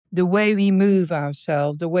the way we move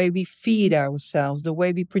ourselves, the way we feed ourselves, the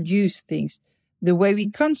way we produce things, the way we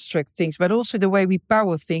construct things, but also the way we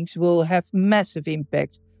power things will have massive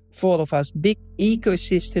impact for all of us. Big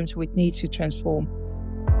ecosystems which need to transform.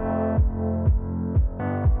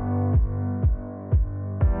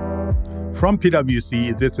 From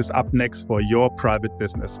PwC, this is Up Next for Your Private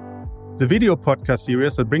Business, the video podcast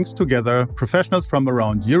series that brings together professionals from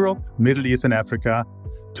around Europe, Middle East, and Africa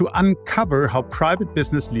to uncover how private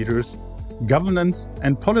business leaders, governments,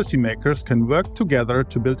 and policymakers can work together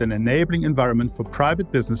to build an enabling environment for private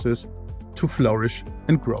businesses to flourish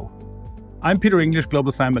and grow. I'm Peter Englisch,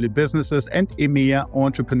 Global Family Businesses and EMEA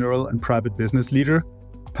Entrepreneurial and Private Business Leader,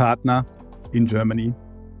 partner in Germany.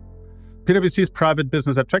 PwC's Private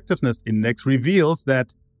Business Attractiveness Index reveals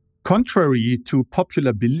that, contrary to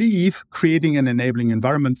popular belief, creating an enabling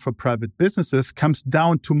environment for private businesses comes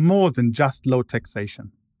down to more than just low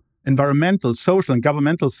taxation. Environmental, social, and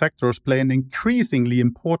governmental factors play an increasingly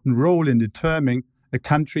important role in determining a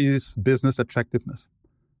country's business attractiveness.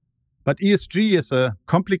 But ESG is a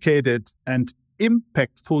complicated and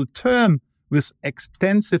impactful term with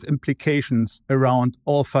extensive implications around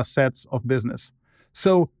all facets of business.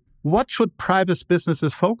 So, what should private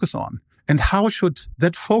businesses focus on? And how should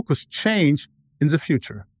that focus change in the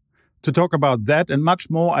future? To talk about that and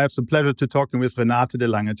much more, I have the pleasure to talking with Renate de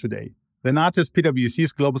Lange today. Renate is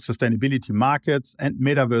PwC's Global Sustainability Markets and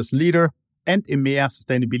Metaverse Leader and EMEA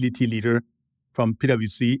Sustainability Leader from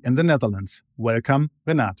PwC in the Netherlands. Welcome,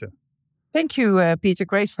 Renate. Thank you, Peter.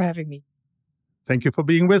 Great for having me. Thank you for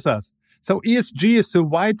being with us. So ESG is a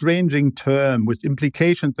wide-ranging term with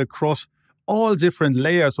implications across all different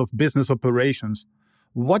layers of business operations.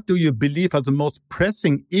 What do you believe are the most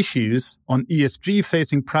pressing issues on ESG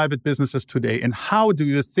facing private businesses today, and how do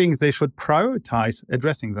you think they should prioritize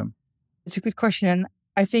addressing them? It's a good question. And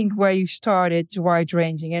I think where you started is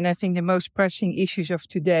wide-ranging. And I think the most pressing issues of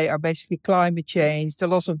today are basically climate change, the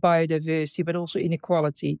loss of biodiversity, but also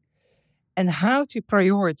inequality. And how to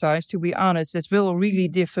prioritize, to be honest, that will really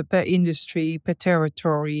differ per industry, per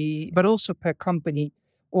territory, but also per company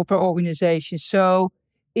or per organization. So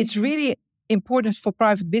it's really important for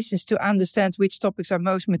private business to understand which topics are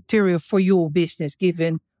most material for your business,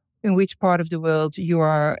 given in which part of the world you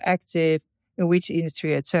are active, in which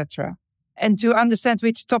industry, etc. And to understand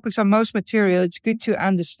which topics are most material, it's good to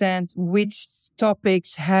understand which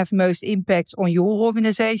topics have most impact on your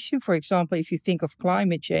organization. For example, if you think of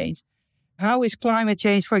climate change, how is climate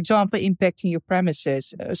change, for example, impacting your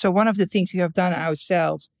premises? So one of the things we have done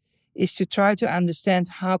ourselves is to try to understand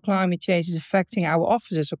how climate change is affecting our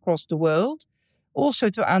offices across the world. Also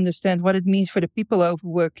to understand what it means for the people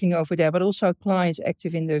working over there, but also clients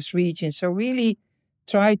active in those regions. So really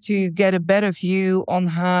try to get a better view on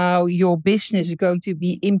how your business is going to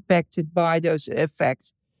be impacted by those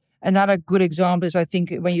effects. Another good example is, I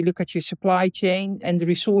think, when you look at your supply chain and the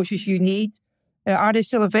resources you need, are they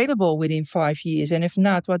still available within 5 years? And if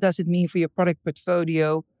not, what does it mean for your product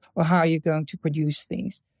portfolio or how you're going to produce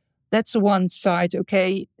things? That's the one side.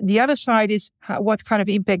 Okay. The other side is what kind of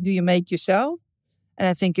impact do you make yourself? And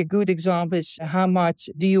I think a good example is how much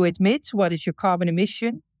do you emit? What is your carbon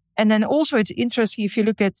emission? And then also it's interesting, if you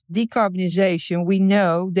look at decarbonization, we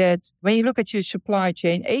know that when you look at your supply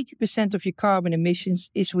chain, 80% of your carbon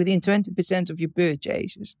emissions is within 20% of your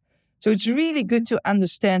purchases. So it's really good to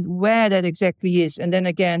understand where that exactly is. And then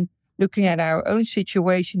again, looking at our own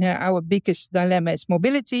situation here, our biggest dilemma is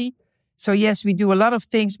mobility. So yes, we do a lot of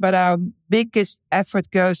things, but our biggest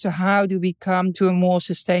effort goes to how do we come to a more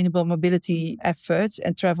sustainable mobility efforts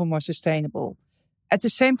and travel more sustainable. At the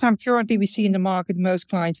same time, currently we see in the market most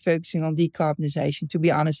clients focusing on decarbonization, to be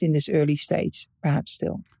honest, in this early stage, perhaps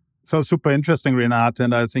still. So super interesting, Renate.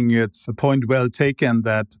 And I think it's a point well taken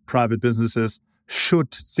that private businesses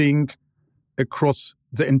should think across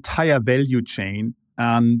the entire value chain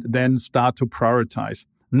and then start to prioritize.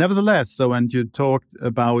 Nevertheless, so when you talked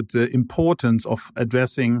about the importance of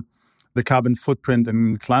addressing the carbon footprint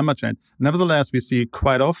and climate change, nevertheless, we see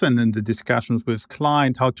quite often in the discussions with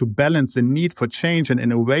clients how to balance the need for change and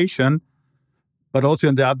innovation, but also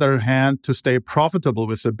on the other hand, to stay profitable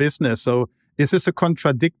with the business. So is this a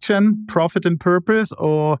contradiction, profit and purpose,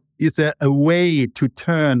 or is there a way to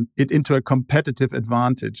turn it into a competitive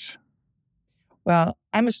advantage? Well,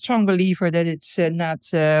 I'm a strong believer that it's not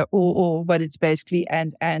all, but it's basically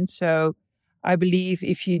and. So I believe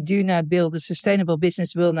if you do not build a sustainable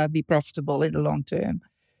business, it will not be profitable in the long term.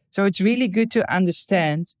 So it's really good to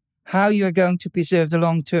understand how you are going to preserve the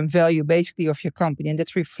long-term value basically of your company. And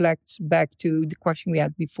that reflects back to the question we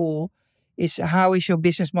had before, is how is your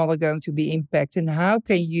business model going to be impacted? And how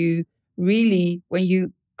can you really, when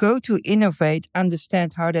you go to innovate, understand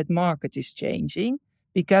how that market is changing,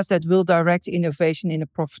 because that will direct innovation in a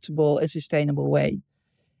profitable and sustainable way.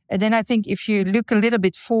 And then I think if you look a little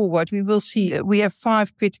bit forward, we will see we have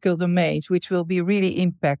 5 critical domains which will be really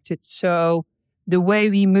impacted. So the way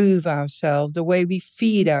we move ourselves, the way we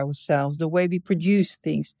feed ourselves, the way we produce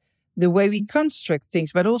things, the way we construct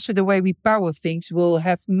things, but also the way we power things will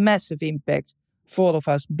have massive impact for all of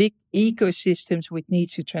us. Big ecosystems which need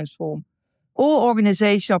to transform. All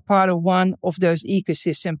organizations are part of one of those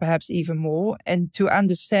ecosystems, perhaps even more. And to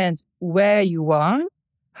understand where you are,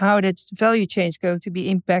 how that value chain is going to be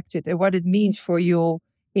impacted and what it means for your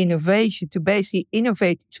innovation to basically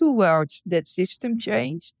innovate towards that system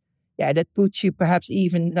change. Yeah, that puts you perhaps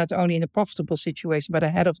even not only in a profitable situation, but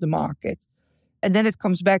ahead of the market. And then it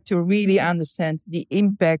comes back to really understand the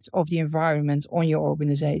impact of the environment on your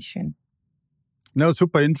organization. No,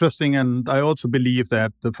 super interesting. And I also believe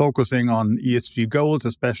that the focusing on ESG goals,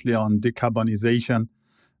 especially on decarbonization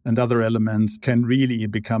and other elements, can really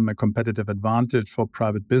become a competitive advantage for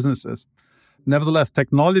private businesses. Nevertheless,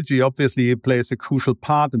 technology obviously plays a crucial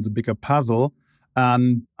part in the bigger puzzle.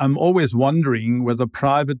 And I'm always wondering whether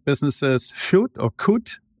private businesses should or could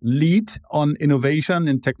lead on innovation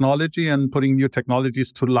in technology and putting new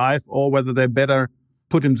technologies to life, or whether they better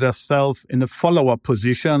put themselves in a follower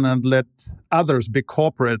position and let others, big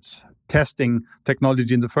corporates, testing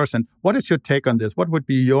technology in the first hand. What is your take on this? What would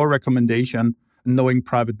be your recommendation, knowing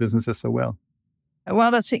private businesses so well?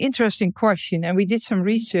 Well, that's an interesting question. And we did some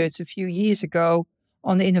research a few years ago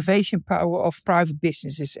on the innovation power of private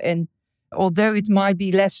businesses. And although it might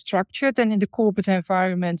be less structured than in the corporate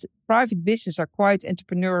environment, private businesses are quite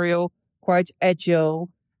entrepreneurial, quite agile,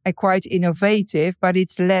 and quite innovative, but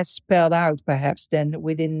it's less spelled out perhaps than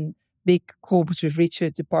within big corporates with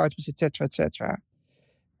research departments, etc., etc.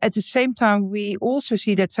 At the same time, we also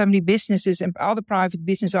see that family businesses and other private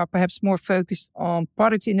businesses are perhaps more focused on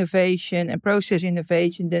product innovation and process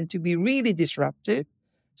innovation than to be really disruptive.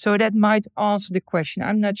 So that might answer the question.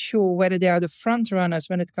 I'm not sure whether they are the front runners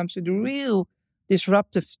when it comes to the real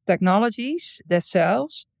disruptive technologies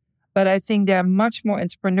themselves, but I think they're much more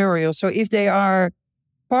entrepreneurial. So if they are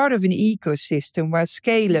part of an ecosystem where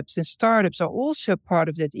scale-ups and startups are also part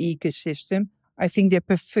of that ecosystem, I think they're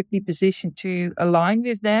perfectly positioned to align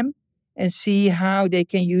with them and see how they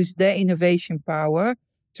can use their innovation power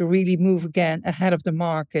to really move again ahead of the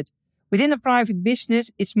market. Within a private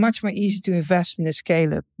business, it's much more easy to invest in a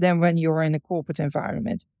scale-up than when you're in a corporate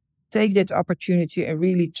environment. Take that opportunity and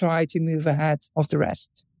really try to move ahead of the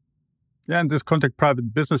rest. Yeah, in this context,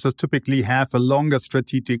 private businesses typically have a longer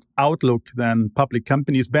strategic outlook than public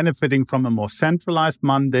companies, benefiting from a more centralized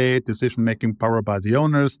mandate, decision-making power by the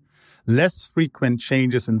owners, less frequent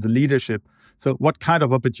changes in the leadership. So what kind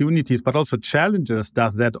of opportunities, but also challenges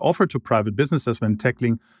does that offer to private businesses when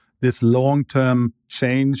tackling this long-term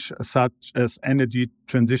change, such as energy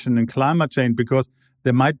transition and climate change? Because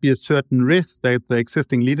there might be a certain risk that the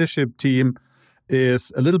existing leadership team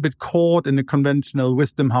is a little bit caught in the conventional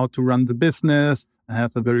wisdom how to run the business,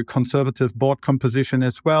 have a very conservative board composition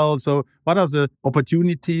as well. So what are the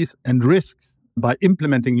opportunities and risks by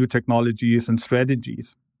implementing new technologies and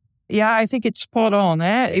strategies? Yeah, I think it's spot on.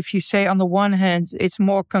 If you say on the one hand, it's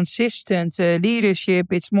more consistent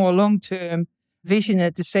leadership, it's more long-term vision,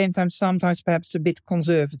 at the same time, sometimes perhaps a bit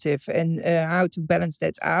conservative, and how to balance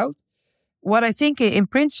that out. What I think in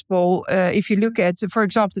principle, if you look at, for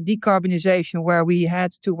example, the decarbonization where we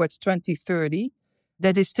had towards 2030,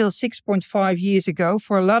 that is still 6.5 years ago.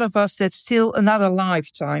 For a lot of us, that's still another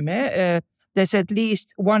lifetime. There's at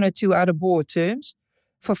least 1 or 2 other board terms.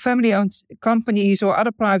 For family-owned companies or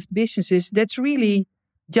other private businesses, that's really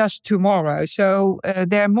just tomorrow. So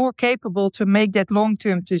they're more capable to make that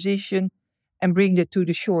long-term decision and bring that to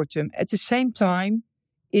the short term. At the same time,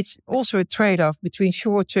 it's also a trade-off between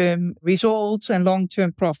short-term results and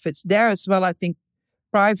long-term profits. There as well, I think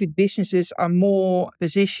private businesses are more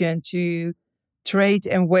positioned to trade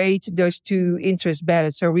and weight those two interests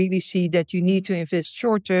better. So really see that you need to invest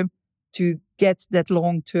short-term to get that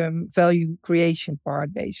long-term value creation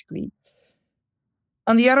part, basically.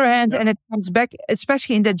 On the other hand, and it comes back,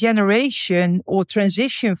 especially in the generation or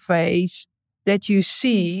transition phase, that you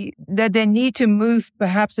see that they need to move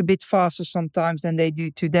perhaps a bit faster sometimes than they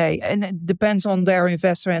do today. And it depends on their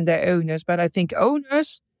investor and their owners. But I think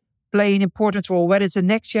owners play an important role, whether it's the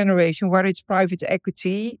next generation, whether it's private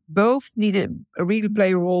equity, both need to really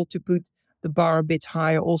play a role to put the bar a bit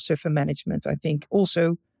higher also for management, I think,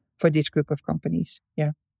 also for this group of companies.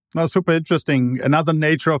 Yeah. Oh, super interesting. Another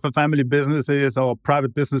nature of a family business is, or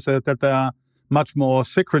private businesses, that they are much more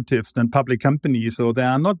secretive than public companies, so they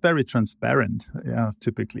are not very transparent,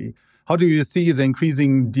 typically. How do you see the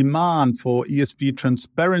increasing demand for ESG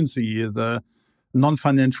transparency, the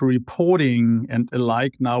non-financial reporting and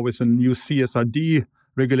alike now with the new CSRD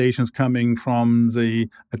regulations coming from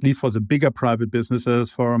at least for the bigger private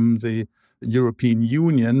businesses, from the European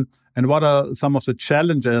Union? And what are some of the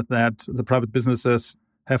challenges that the private businesses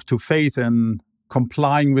have to face in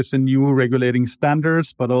complying with the new regulating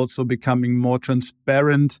standards, but also becoming more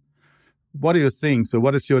transparent? What do you think? So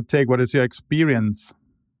what is your take? What is your experience?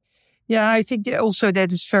 Yeah, I think also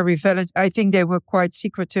that is very valid. I think they were quite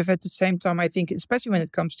secretive at the same time. I think, especially when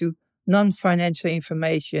it comes to non-financial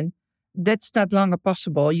information, that's not longer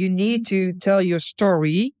possible. You need to tell your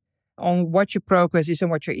story on what your progress is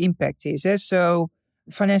and what your impact is. So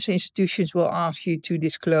financial institutions will ask you to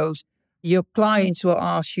disclose. Your clients will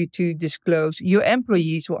ask you to disclose. Your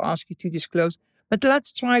employees will ask you to disclose. But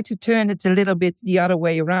let's try to turn it a little bit the other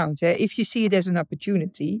way around. If you see it as an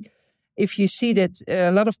opportunity, if you see that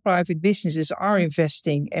a lot of private businesses are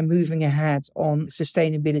investing and moving ahead on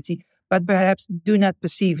sustainability, but perhaps do not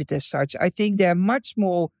perceive it as such, I think they're much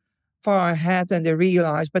more far ahead than they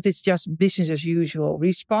realize, but it's just business as usual,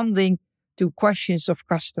 responding to questions of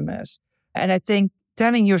customers. And I think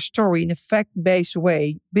telling your story in a fact-based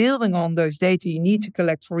way, building on those data you need to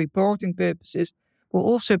collect for reporting purposes, will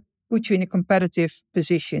also put you in a competitive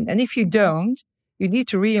position. And if you don't, you need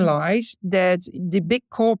to realize that the big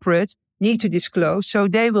corporates need to disclose, so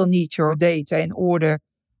they will need your data in order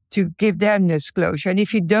to give them disclosure. And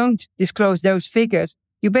if you don't disclose those figures,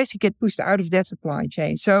 you basically get pushed out of that supply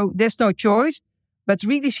chain. So there's no choice, but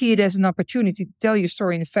really see it as an opportunity to tell your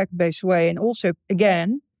story in a fact-based way, and also,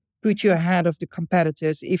 again, put you ahead of the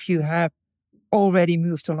competitors if you have already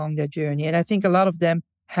moved along that journey. And I think a lot of them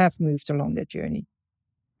have moved along that journey.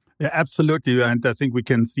 Yeah, absolutely. And I think we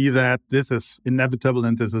can see that this is inevitable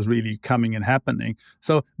and this is really coming and happening.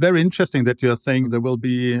 So very interesting that you're saying there will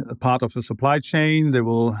be a part of the supply chain. They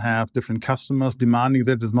will have different customers demanding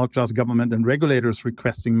that. It's not just government and regulators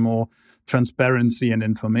requesting more transparency and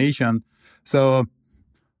information. So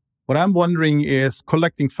what I'm wondering is,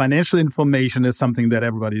 collecting financial information is something that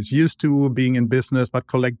everybody is used to being in business, but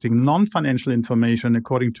collecting non-financial information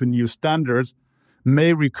according to new standards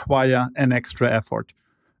may require an extra effort.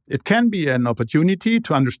 It can be an opportunity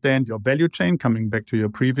to understand your value chain, coming back to your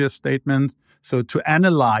previous statement. So to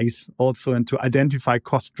analyze also and to identify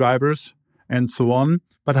cost drivers and so on.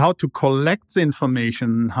 But how to collect the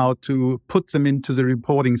information, how to put them into the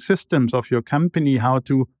reporting systems of your company, how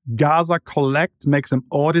to gather, collect, make them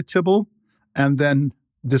auditable, and then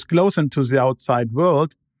disclose them to the outside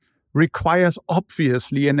world requires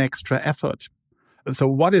obviously an extra effort. So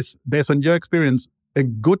what is, based on your experience, a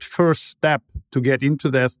good first step to get into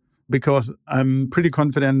this? Because I'm pretty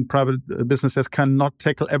confident private businesses cannot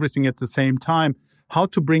tackle everything at the same time. How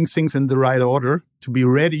to bring things in the right order to be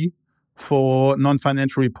ready for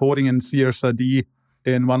non-financial reporting and CSRD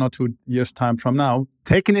in 1 or 2 years' time from now,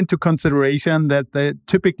 taking into consideration that they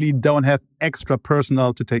typically don't have extra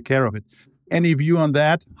personnel to take care of it. Any view on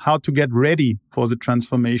that? How to get ready for the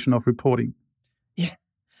transformation of reporting? Yeah.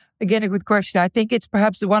 Again, a good question. I think it's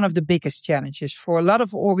perhaps one of the biggest challenges for a lot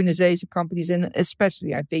of organization companies, and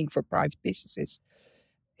especially, I think, for private businesses.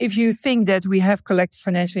 If you think that we have collected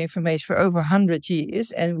financial information for over 100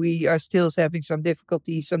 years and we are still having some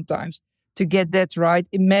difficulties sometimes to get that right,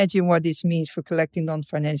 imagine what this means for collecting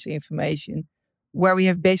non-financial information, where we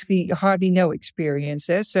have basically hardly no experience.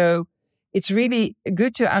 So it's really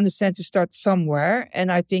good to understand to start somewhere.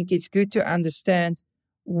 And I think it's good to understand,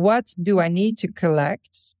 what do I need to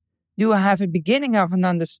collect? Do I have a beginning of an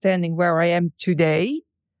understanding where I am today,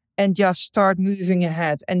 and just start moving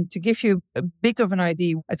ahead? And to give you a bit of an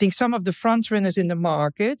idea, I think some of the front runners in the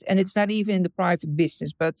market, and it's not even in the private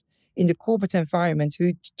business, but in the corporate environment,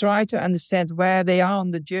 who try to understand where they are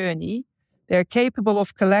on the journey, they're capable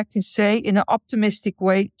of collecting, say, in an optimistic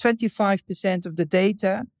way, 25% of the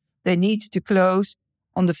data they need to close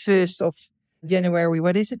on the 1st of January,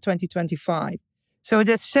 2025. So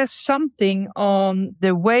that says something on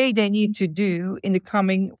the way they need to do in the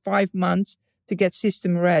coming 5 months to get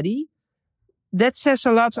system ready. That says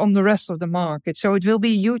a lot on the rest of the market. So it will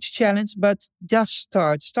be a huge challenge, but just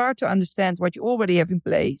start to understand what you already have in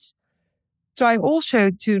place. Try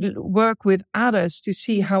also to work with others to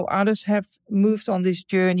see how others have moved on this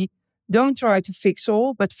journey. Don't try to fix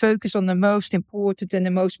all, but focus on the most important and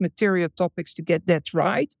the most material topics to get that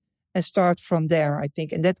right, and start from there, I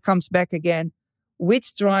think. And that comes back again.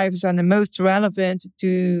 Which drivers are the most relevant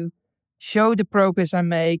to show the progress I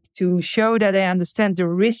make, to show that I understand the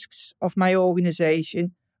risks of my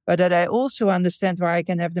organization, but that I also understand where I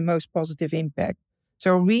can have the most positive impact.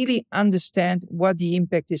 So really understand what the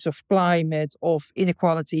impact is of climate, of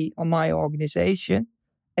inequality on my organization,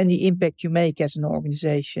 and the impact you make as an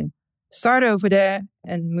organization. Start over there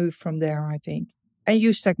and move from there, I think. And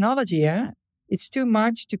use technology, yeah? It's too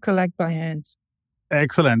much to collect by hand.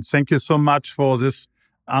 Excellent. Thank you so much for this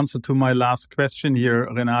answer to my last question here,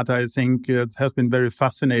 Renate. I think it has been very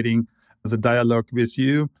fascinating, the dialogue with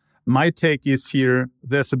you. My take is here,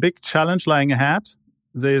 there's a big challenge lying ahead.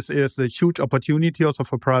 This is a huge opportunity also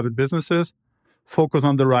for private businesses. Focus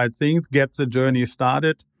on the right things, get the journey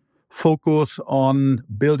started, focus on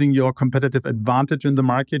building your competitive advantage in the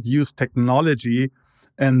market, use technology,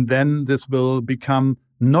 and then this will become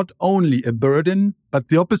not only a burden, but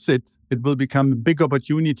the opposite. It will become a big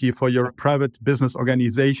opportunity for your private business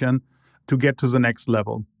organization to get to the next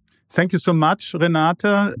level. Thank you so much,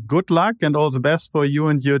 Renate. Good luck and all the best for you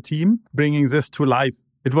and your team bringing this to life.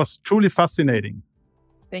 It was truly fascinating.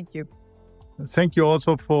 Thank you. Thank you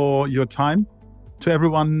also for your time. To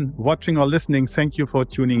everyone watching or listening, thank you for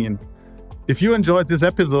tuning in. If you enjoyed this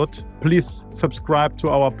episode, please subscribe to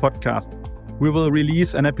our podcast. We will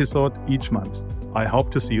release an episode each month. I hope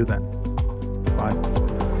to see you then. Bye.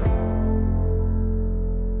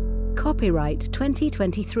 Copyright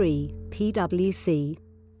 2023 PwC.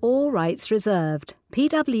 All rights reserved.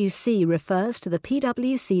 PwC refers to the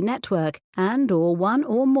PwC network and/or one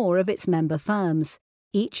or more of its member firms,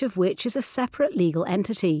 each of which is a separate legal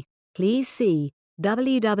entity. Please see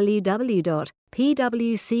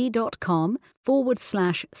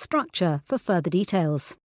www.pwc.com/structure for further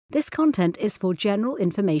details. This content is for general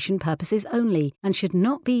information purposes only and should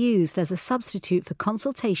not be used as a substitute for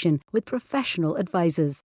consultation with professional advisors.